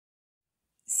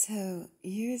So,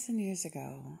 years and years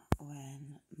ago,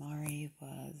 when Mari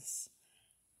was,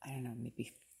 I don't know,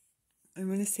 maybe, I'm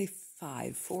going to say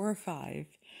 4 or 5,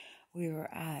 we were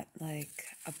at like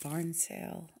a barn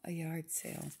sale, a yard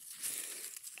sale,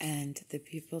 and the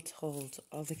people told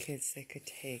all the kids they could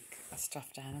take a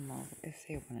stuffed animal if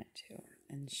they wanted to.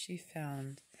 And she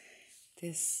found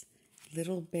this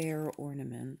little bear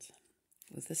ornament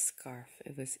with a scarf.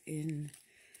 It was in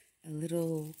a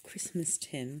little Christmas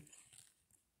tin.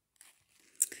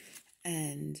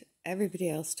 And everybody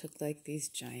else took like these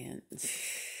giant,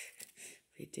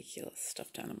 ridiculous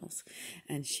stuffed animals.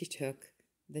 And she took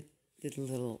the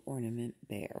little ornament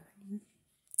bear.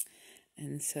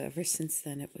 And so ever since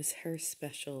then, it was her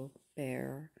special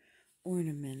bear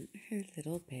ornament, her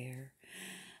little bear.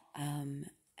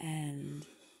 And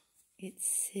it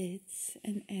sits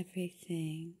and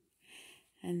everything.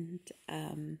 And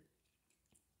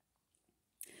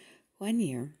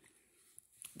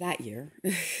that year,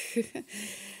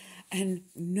 and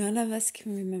none of us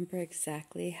can remember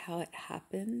exactly how it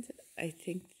happened. I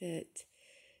think that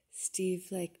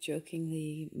Steve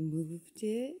jokingly moved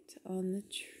it on the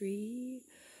tree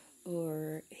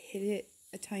or hit it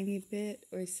a tiny bit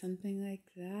or something like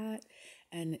that.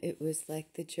 And it was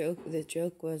like the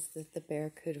joke was that the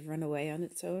bear could run away on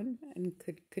its own and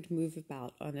could move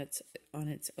about on its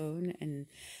own, and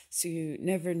so you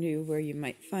never knew where you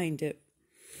might find it,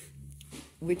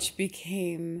 which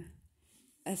became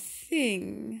a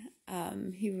thing.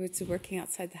 He was working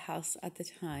outside the house at the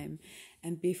time,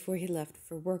 and before he left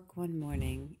for work one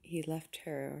morning, he left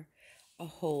her a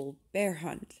whole bear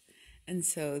hunt. And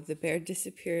so the bear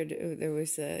disappeared. There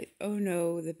was oh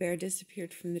no, the bear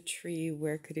disappeared from the tree.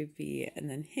 Where could it be? And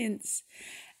then hints.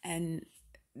 And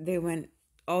they went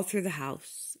all through the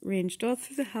house, ranged all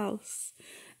through the house,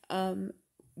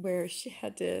 where she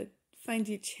had to find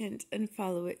each hint and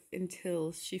follow it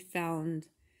until she found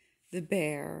the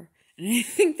bear. And I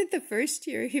think that the first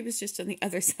year he was just on the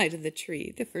other side of the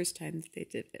tree, the first time that they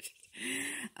did it.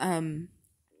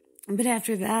 But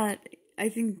after that, I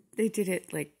think he did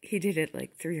it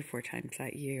like 3 or 4 times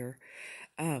that year.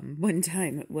 One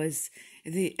time it was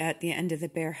at the end of the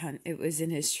bear hunt, it was in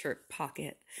his shirt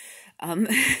pocket. And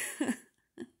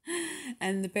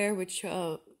the bear would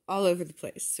show up all over the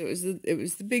place. So it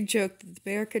was the big joke that the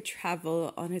bear could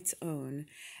travel on its own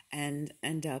and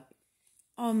end up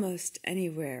almost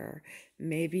anywhere.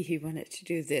 Maybe he wanted to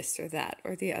do this or that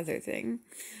or the other thing.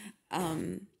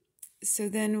 So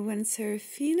then when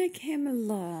Serafina came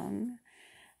along,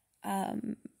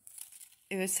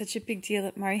 it was such a big deal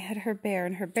that Mari had her bear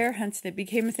and her bear hunts, and it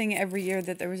became a thing every year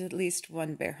that there was at least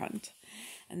one bear hunt.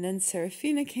 And then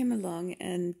Serafina came along,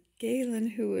 and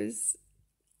Galen, who was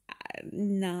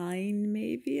 9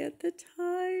 maybe at the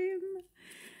time,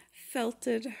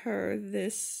 felted her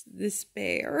this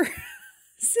bear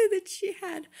so that she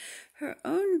had her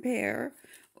own bear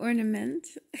ornament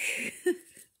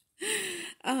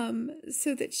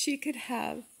so that she could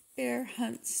have bear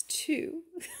hunts too.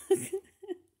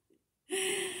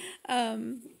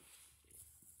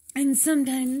 And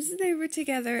sometimes they were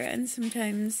together and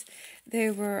sometimes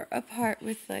they were apart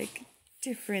with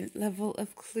different level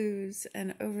of clues,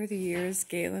 and over the years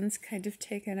Galen's kind of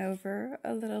taken over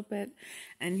a little bit,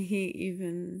 and he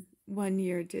even one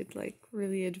year did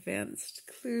really advanced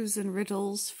clues and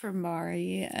riddles for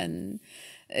Mari, and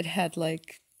it had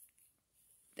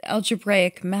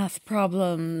algebraic math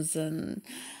problems and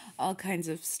all kinds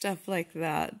of stuff like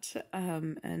that,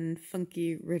 and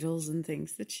funky riddles and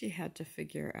things that she had to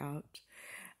figure out.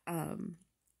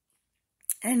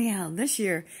 Anyhow, this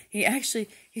year, he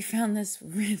found this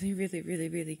really, really, really,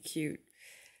 really cute,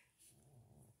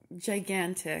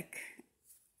 gigantic,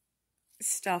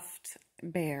 stuffed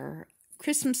bear,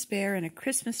 Christmas bear in a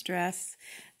Christmas dress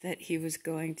that he was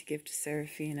going to give to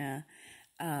Serafina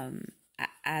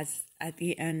as at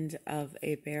the end of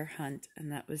a bear hunt,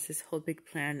 and that was his whole big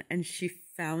plan, and she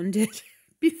found it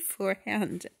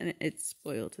beforehand, and it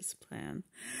spoiled his plan.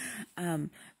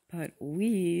 But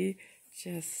we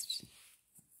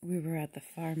were at the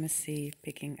pharmacy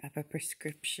picking up a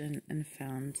prescription and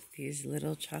found these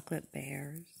little chocolate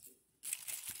bears.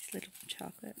 These little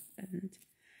chocolate, and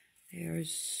they are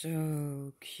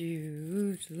so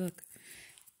cute. Look.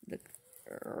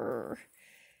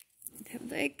 They're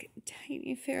like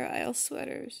tiny Fair Isle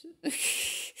sweaters.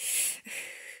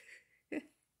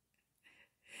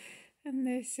 And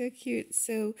they're so cute.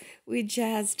 So we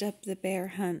jazzed up the bear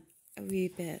hunt a wee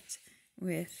bit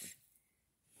with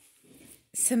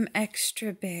some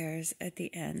extra bears at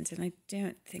the end, and I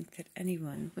don't think that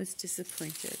anyone was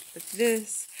disappointed. But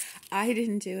this, I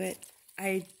didn't do it.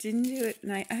 I didn't do it,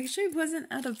 and I actually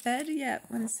wasn't out of bed yet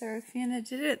when Seraphina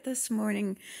did it this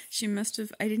morning. She must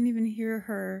have, I didn't even hear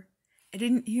her. I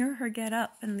didn't hear her get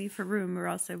up and leave her room, or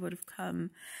else I would have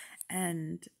come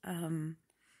and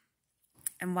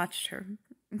watched her.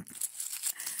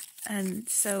 And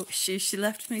so she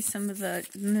left me some of the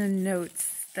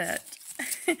notes that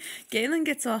Galen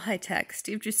gets all high tech.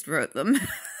 Steve just wrote them.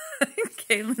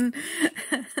 Galen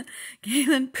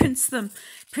prints them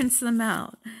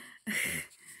out.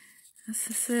 This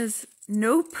says,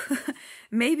 nope.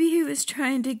 Maybe he was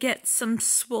trying to get some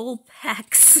swole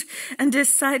pecs and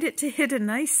decided to hit a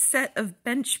nice set of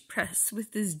bench press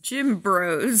with his gym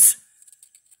bros.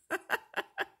 The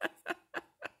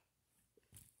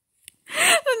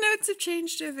notes have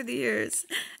changed over the years,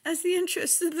 as the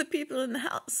interests of the people in the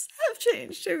house have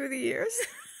changed over the years.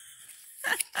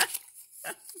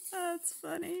 That's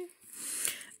funny.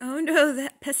 Oh no,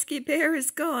 that pesky bear is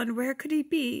gone. Where could he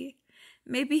be?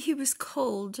 Maybe he was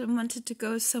cold and wanted to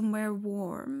go somewhere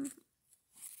warm.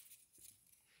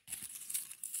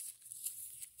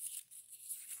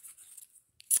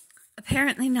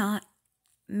 Apparently not.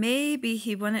 Maybe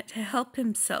he wanted to help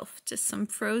himself to some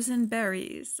frozen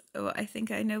berries. Oh, I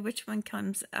think I know which one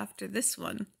comes after this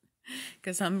one,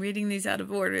 because I'm reading these out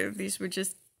of order. This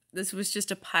was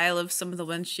just a pile of some of the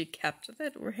ones she kept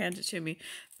that were handed to me.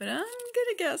 But I'm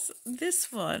gonna guess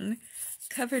this one,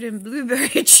 covered in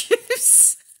blueberry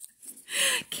juice,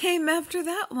 came after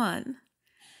that one.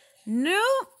 No,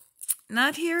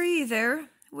 not here either.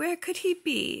 Where could he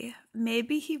be?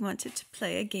 Maybe he wanted to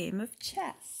play a game of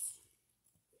chess.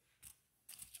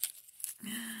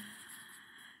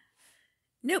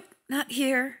 Nope, not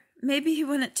here. Maybe he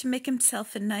wanted to make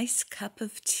himself a nice cup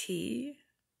of tea.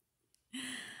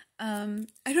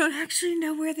 I don't actually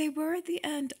know where they were at the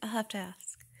end. I'll have to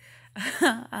ask.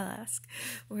 I'll ask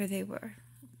where they were.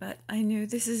 But I knew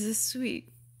this is a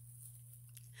sweet,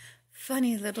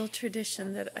 funny little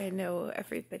tradition that I know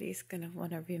everybody's going to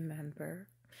want to remember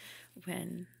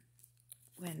when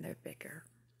they're bigger.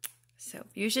 So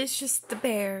usually it's just the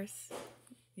bears.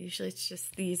 Usually it's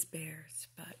just these bears,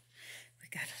 but we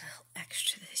got a little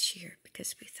extra this year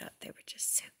because we thought they were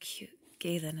just so cute.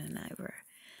 Galen and I were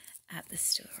at the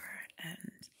store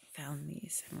and found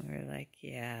these, and we were like,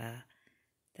 yeah,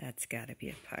 that's got to be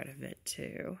a part of it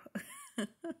too.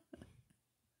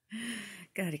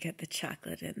 Got to get the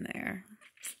chocolate in there.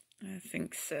 I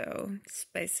think so.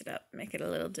 Spice it up, make it a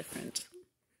little different.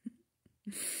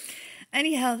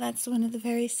 Anyhow, that's one of the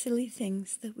very silly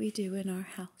things that we do in our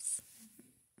house.